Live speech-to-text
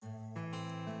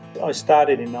I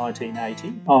started in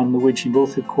 1980 on the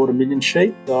Widgie-Multhu 250,000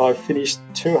 sheet. I finished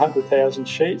 200,000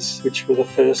 sheets, which were the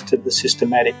first of the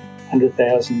systematic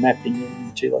 100,000 mapping in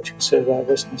the Geological Survey of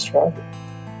Western Australia.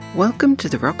 Welcome to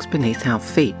The Rocks Beneath Our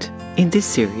Feet. In this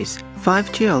series,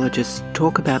 5 geologists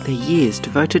talk about their years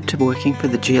devoted to working for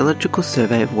the Geological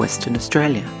Survey of Western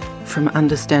Australia, from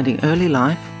understanding early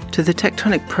life to the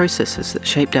tectonic processes that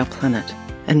shaped our planet,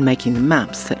 and making the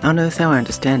maps that unearth our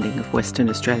understanding of Western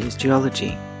Australia's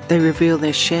geology. They reveal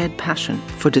their shared passion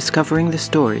for discovering the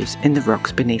stories in the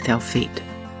rocks beneath our feet.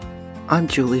 I'm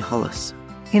Julie Hollis.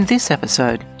 In this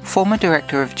episode, former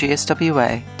Director of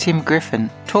GSWA, Tim Griffin,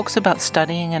 talks about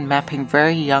studying and mapping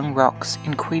very young rocks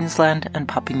in Queensland and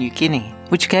Papua New Guinea,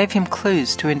 which gave him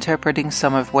clues to interpreting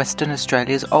some of Western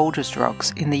Australia's oldest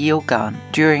rocks in the Yilgarn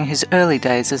during his early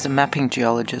days as a mapping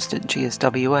geologist at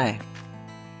GSWA.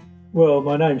 Well,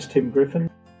 my name's Tim Griffin.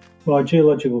 My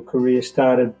geological career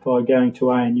started by going to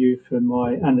ANU for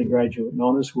my undergraduate and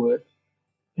honours work.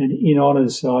 And in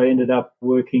honours, I ended up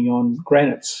working on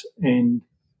granites and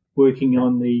working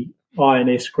on the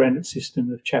INS granite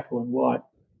system of Chapel and White.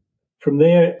 From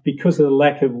there, because of the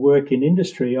lack of work in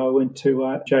industry, I went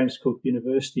to James Cook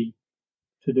University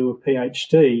to do a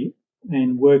PhD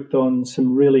and worked on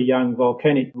some really young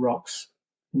volcanic rocks.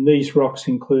 And these rocks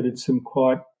included some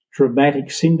quite dramatic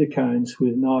cinder cones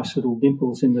with nice little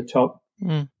dimples in the top.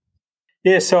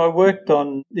 Yeah, so I worked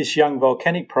on this young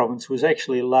volcanic province. It was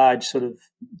actually a large sort of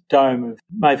dome of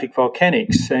mafic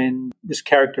volcanics and was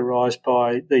characterised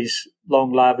by these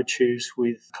long lava tubes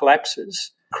with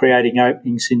collapses, creating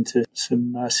openings into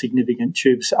some significant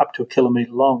tubes up to 1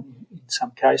 kilometre long in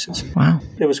some cases. Wow.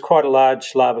 There was quite a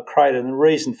large lava crater, and the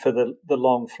reason for the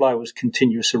long flow was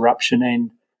continuous eruption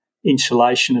and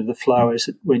insulation of the flow as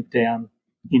it went down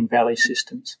in valley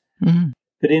systems.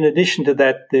 But in addition to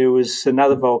that, there was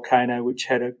another volcano which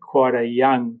had quite a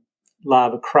young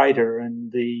lava crater,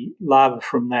 and the lava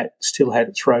from that still had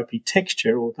its ropey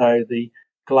texture, although the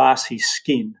glassy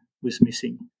skin was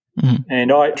missing.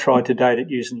 And I tried to date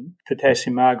it using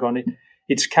potassium argon.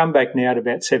 It's come back now to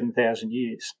about 7,000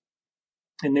 years.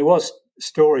 And there was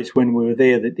stories when we were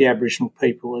there that the Aboriginal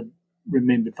people had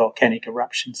remembered volcanic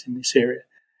eruptions in this area.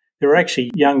 There were actually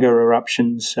younger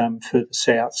eruptions further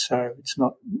south, so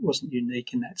it wasn't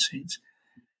unique in that sense.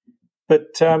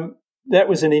 But that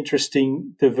was an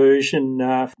interesting diversion,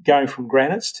 going from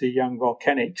granites to young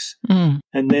volcanics.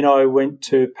 And then I went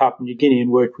to Papua New Guinea and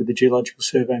worked with the Geological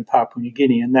Survey in Papua New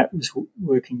Guinea, and that was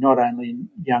working not only in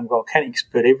young volcanics,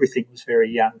 but everything was very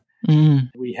young.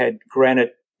 We had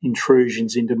granite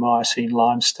intrusions into Miocene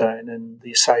limestone, and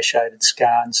the associated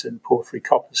skarns and porphyry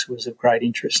coppers was of great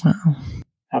interest. Wow.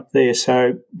 Up there.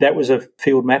 So that was a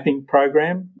field mapping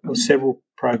program, or several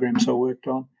programs I worked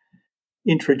on.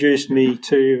 Introduced me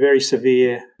to very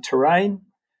severe terrain,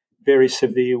 very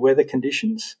severe weather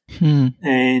conditions,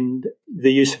 and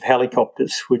the use of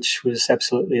helicopters, which was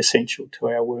absolutely essential to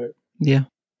our work. Yeah.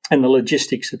 And the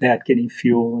logistics about getting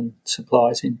fuel and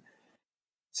supplies in.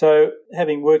 So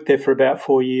having worked there for about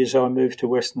 4 years, I moved to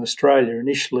Western Australia.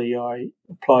 Initially, I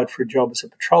applied for a job as a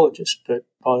petrologist, but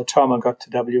by the time I got to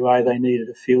WA, they needed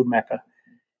a field mapper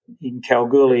in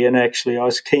Kalgoorlie, and actually I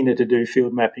was keener to do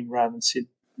field mapping rather than sit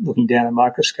looking down a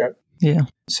microscope. Yeah.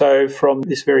 So from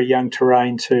this very young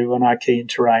terrain to an Archean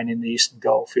terrain in the eastern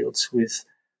goldfields with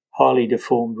highly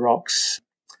deformed rocks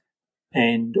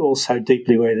and also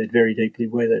deeply weathered, very deeply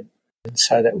weathered. And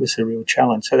so that was a real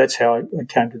challenge. So that's how I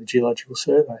came to the Geological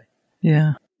Survey.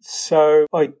 Yeah. So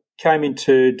I came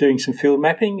into doing some field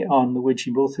mapping on the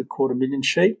Widgie-Multhu 250,000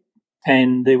 sheet,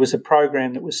 and there was a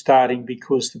program that was starting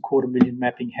because the 250,000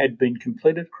 mapping had been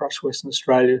completed across Western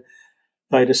Australia.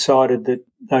 They decided that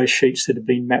those sheets that had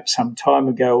been mapped some time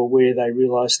ago, or where they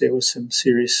realised there were some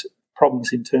serious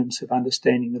problems in terms of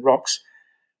understanding the rocks,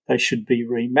 they should be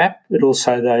remapped, but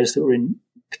also those that were in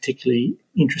particularly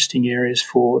interesting areas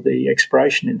for the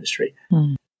exploration industry.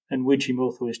 And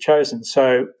Widgie-Multhu was chosen.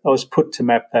 So I was put to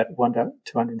map that 1 to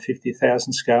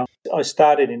 250,000 scale. I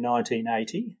started in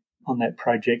 1980 on that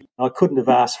project. I couldn't have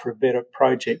asked for a better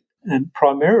project, and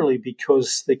primarily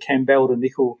because the Kambalda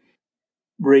nickel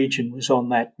region was on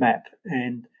that map.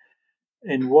 And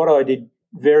what I did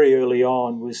very early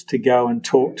on was to go and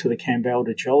talk to the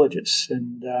Kambalda geologists,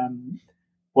 and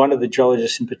one of the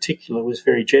geologists in particular was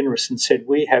very generous and said,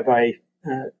 we have a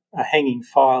hanging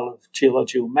file of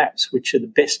geological maps, which are the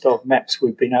best of maps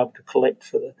we've been able to collect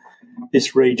for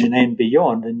this region and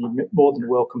beyond, and you're more than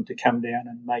welcome to come down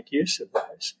and make use of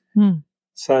those.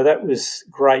 So that was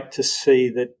great to see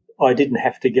that I didn't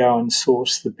have to go and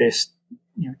source the best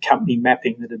company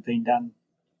mapping that had been done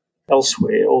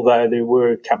elsewhere, although there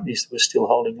were companies that were still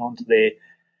holding on to their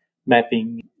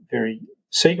mapping very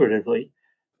secretively,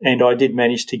 and I did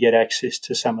manage to get access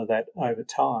to some of that over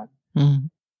time. Mm.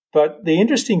 But the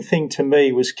interesting thing to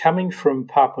me was coming from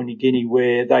Papua New Guinea,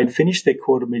 where they'd finished their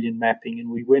 250,000 mapping, and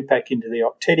we went back into the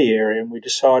Octeti area and we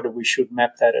decided we should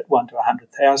map that at 1 to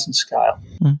 100,000 scale.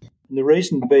 Mm. And the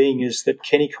reason being is that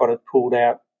Kennicott had pulled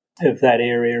out of that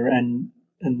area, and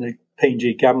the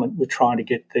PNG government were trying to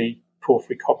get the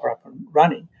porphyry copper up and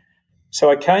running. So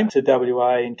I came to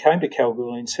WA and came to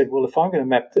Kalgoorlie and said, well, if I'm going to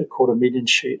map the 250,000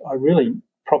 sheet, I really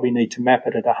probably need to map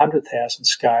it at 100,000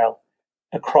 scale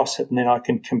across it, and then I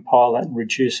can compile that and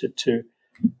reduce it to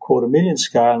 250,000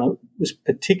 scale. And it was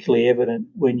particularly evident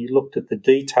when you looked at the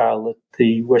detail that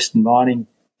the Western Mining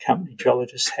Company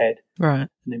geologists had, right,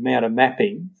 and the amount of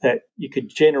mapping that you could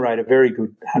generate a very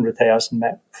good 100,000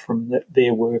 map from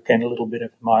their work and a little bit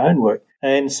of my own work.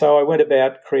 And so I went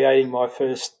about creating my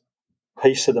first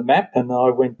piece of the map, and I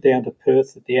went down to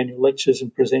Perth at the annual lectures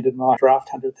and presented my draft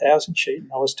 100,000 sheet,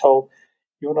 and I was told,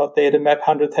 you're not there to map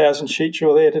 100,000 sheets,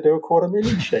 you're there to do a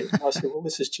 250,000 sheet. And I said, well,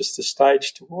 this is just a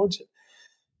stage towards it.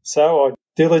 So I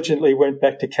diligently went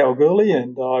back to Kalgoorlie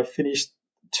and I finished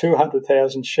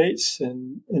 200,000 sheets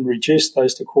and reduced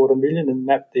those to 250,000 and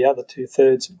mapped the other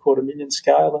 2/3 at 250,000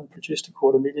 scale and produced a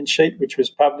 250,000 sheet, which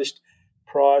was published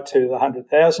prior to the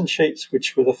 100,000 sheets,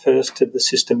 which were the first of the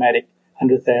systematic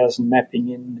 100,000 mapping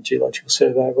in the Geological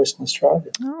Survey of Western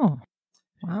Australia. Oh,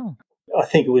 wow. I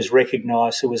think it was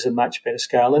recognised it was a much better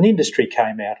scale, and industry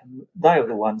came out and they were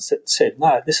the ones that said,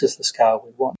 no, this is the scale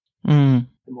we want, the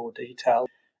more detail,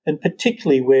 and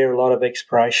particularly where a lot of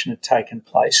exploration had taken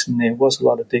place and there was a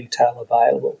lot of detail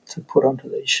available to put onto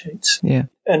these sheets. Yeah.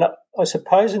 And I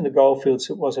suppose in the goldfields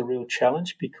it was a real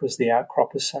challenge because the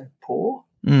outcrop is so poor,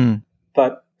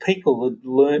 but people had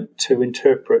learnt to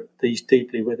interpret these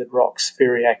deeply weathered rocks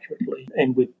very accurately,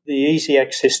 and with the easy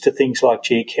access to things like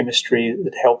geochemistry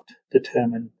that helped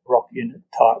determine rock unit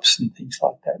types and things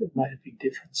like that, it made a big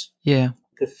difference. Yeah.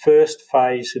 The first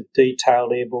phase of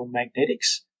detailed airborne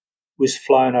magnetics was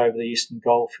flown over the eastern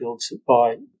goldfields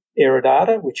by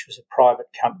Aerodata, which was a private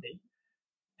company,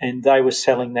 and they were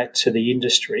selling that to the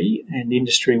industry, and the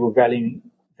industry were valuing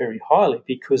it very highly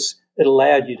because it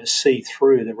allowed you to see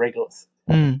through the regolith.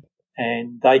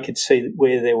 And they could see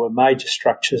where there were major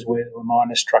structures, where there were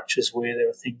minor structures, where there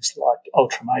were things like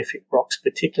ultramafic rocks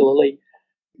particularly.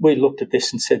 We looked at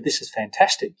this and said, this is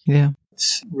fantastic. Yeah.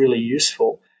 It's really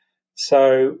useful.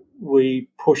 So we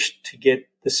pushed to get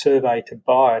the survey to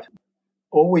buy it.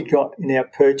 All we got in our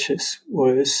purchase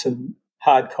was some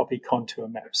hard copy contour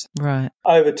maps. Right.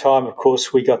 Over time, of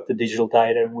course, we got the digital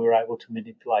data and we were able to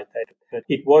manipulate that. But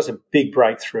it was a big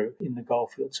breakthrough in the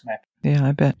goldfields map. Yeah,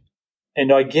 I bet.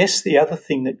 And I guess the other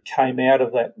thing that came out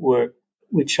of that work,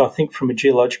 which I think from a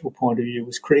geological point of view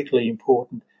was critically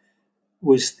important,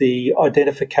 was the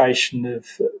identification of,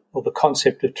 or the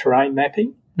concept of terrain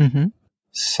mapping. Mm-hmm.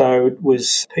 So it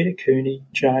was Peter Cooney,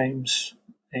 James,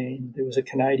 and there was a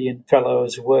Canadian fellow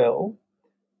as well.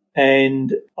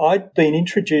 And I'd been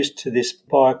introduced to this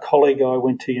by a colleague I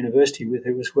went to university with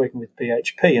who was working with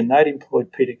BHP, and they'd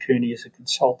employed Peter Cooney as a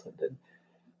consultant. And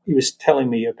he was telling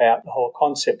me about the whole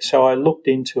concept. So I looked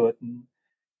into it,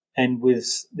 and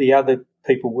with the other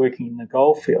people working in the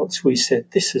goldfields, we said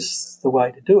this is the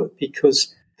way to do it,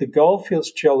 because the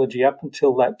goldfields geology up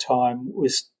until that time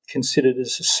was considered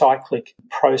as a cyclic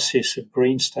process of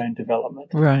greenstone development.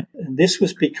 Right. And this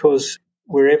was because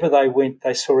wherever they went,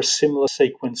 they saw a similar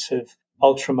sequence of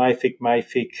ultramafic,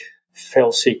 mafic,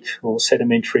 felsic or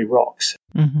sedimentary rocks.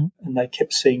 Mm-hmm. And they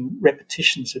kept seeing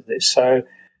repetitions of this. So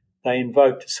they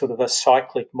invoked sort of a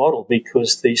cyclic model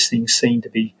because these things seemed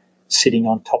to be sitting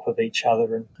on top of each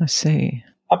other. And I see.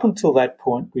 up until that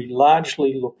point, we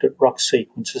largely looked at rock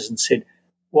sequences and said,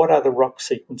 what other rock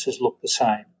sequences look the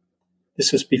same?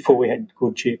 This was before we had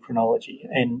good geochronology,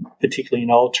 and particularly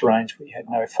in old terrains we had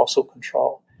no fossil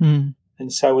control. Mm.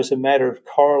 And so it was a matter of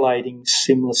correlating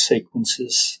similar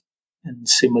sequences and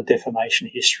similar deformation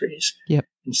histories. Yep.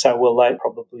 And so, well, they're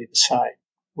probably the same.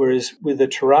 Whereas with the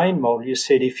terrain model, you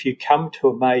said if you come to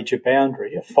a major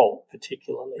boundary, a fault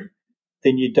particularly,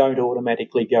 then you don't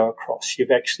automatically go across.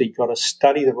 You've actually got to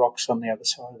study the rocks on the other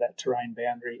side of that terrain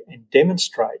boundary and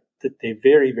demonstrate that they're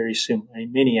very, very similar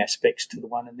in many aspects to the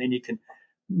one, and then you can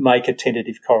make a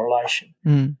tentative correlation.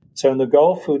 Mm. So in the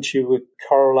goldfields, you would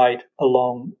correlate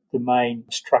along the main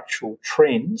structural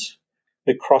trends,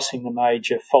 but crossing the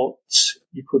major faults,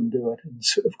 you couldn't do it. And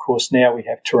so, of course, now we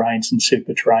have terrains and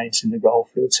super terrains in the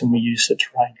goldfields, and we use the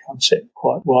terrain concept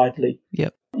quite widely.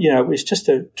 Yep. You know, it was just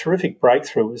a terrific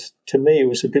breakthrough. To me, it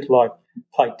was a bit like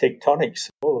plate tectonics.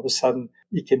 All of a sudden,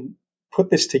 you can put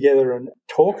this together and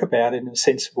talk about it in a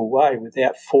sensible way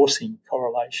without forcing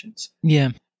correlations.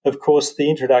 Yeah. Of course, the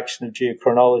introduction of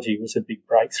geochronology was a big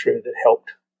breakthrough that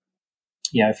helped,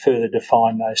 further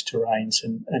define those terrains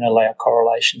and allow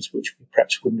correlations which we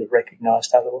perhaps wouldn't have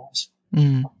recognised otherwise.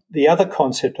 Mm. The other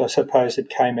concept, I suppose, that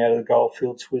came out of the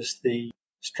goldfields was the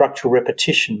structural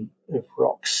repetition of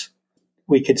rocks.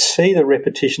 We could see the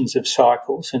repetitions of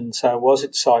cycles, and so was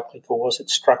it cyclic or was it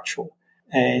structural?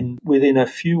 And within a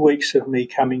few weeks of me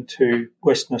coming to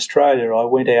Western Australia, I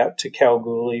went out to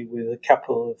Kalgoorlie with a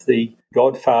couple of the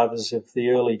godfathers of the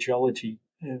early geology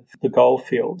of the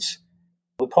goldfields.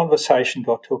 The conversation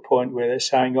got to a point where they're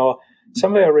saying,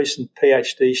 some of our recent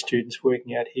PhD students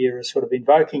working out here are sort of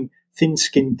invoking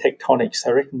thin-skin tectonics.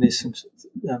 They reckon there's some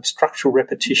structural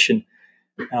repetition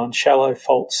on shallow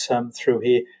faults through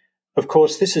here. Of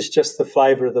course, this is just the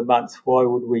flavour of the month. Why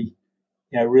would we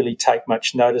really take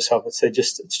much notice of it?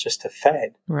 It's just a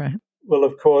fad. Right. Well,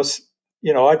 of course,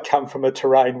 I'd come from a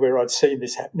terrain where I'd seen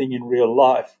this happening in real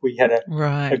life. We had a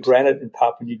granite in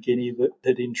Papua New Guinea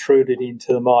that intruded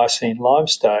into the Miocene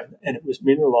limestone, and it was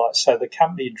mineralised. So the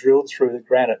company drilled through the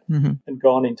granite and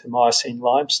gone into Miocene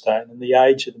limestone, and the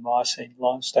age of the Miocene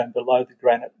limestone below the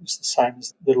granite was the same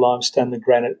as the limestone the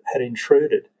granite had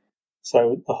intruded.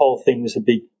 So the whole thing was a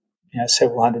big,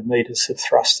 several hundred metres of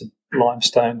thrusted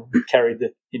limestone carried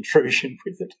the intrusion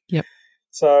with it. Yep.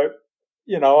 So,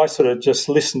 I sort of just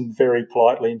listened very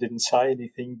politely and didn't say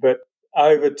anything. But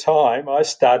over time, I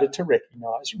started to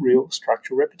recognise real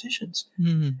structural repetitions.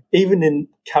 Mm. Even in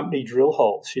company drill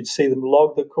holes, you'd see them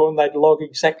log the core and they'd log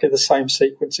exactly the same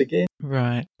sequence again.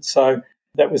 Right. So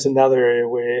that was another area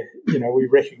where, we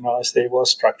recognised there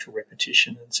was structural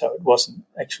repetition, and so it wasn't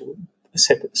actually a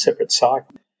separate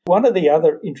cycle. One of the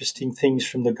other interesting things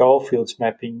from the goldfields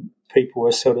mapping, people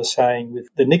were sort of saying with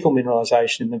the nickel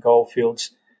mineralisation in the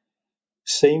goldfields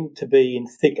seemed to be in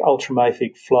thick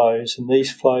ultramafic flows, and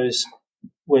these flows,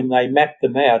 when they mapped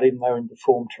them out, even though in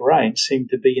deformed terrain,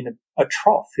 seemed to be in a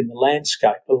trough in the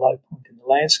landscape, a low point in the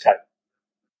landscape.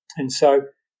 And so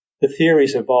the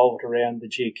theories evolved around the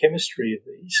geochemistry of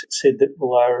these. It said that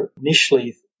they're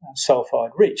initially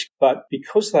sulfide rich, but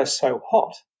because they're so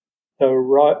hot, they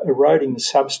were eroding the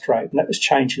substrate, and that was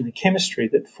changing the chemistry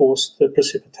that forced the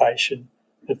precipitation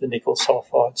of the nickel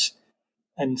sulfides.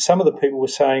 And some of the people were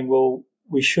saying, well,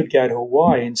 we should go to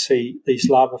Hawaii and see these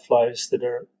lava flows that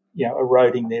are,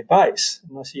 eroding their base.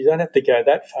 And I said, you don't have to go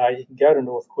that far. You can go to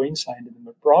North Queensland in the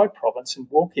McBride province and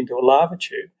walk into a lava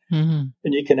tube, and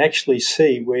you can actually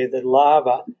see where the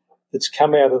lava that's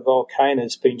come out of the volcano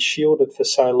has been shielded for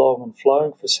so long and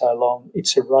flowing for so long,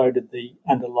 it's eroded the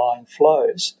underlying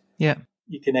flows. Yeah.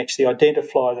 You can actually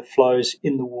identify the flows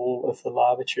in the wall of the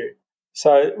lava tube.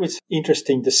 So it was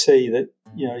interesting to see that,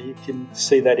 you can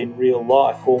see that in real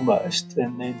life almost,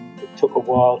 and then it took a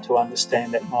while to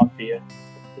understand that might be a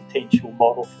potential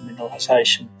model for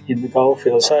mineralisation in the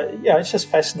goldfields. So, it's just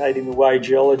fascinating the way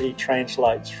geology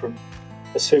translates from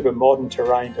a super modern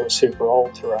terrain to a super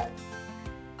old terrain.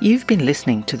 You've been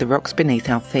listening to The Rocks Beneath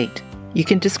Our Feet. You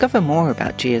can discover more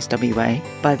about GSWA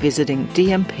by visiting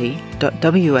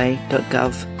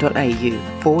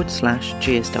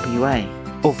dmp.wa.gov.au/GSWA.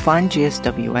 or find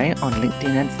GSWA on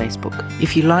LinkedIn and Facebook.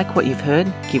 If you like what you've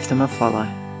heard, give them a follow.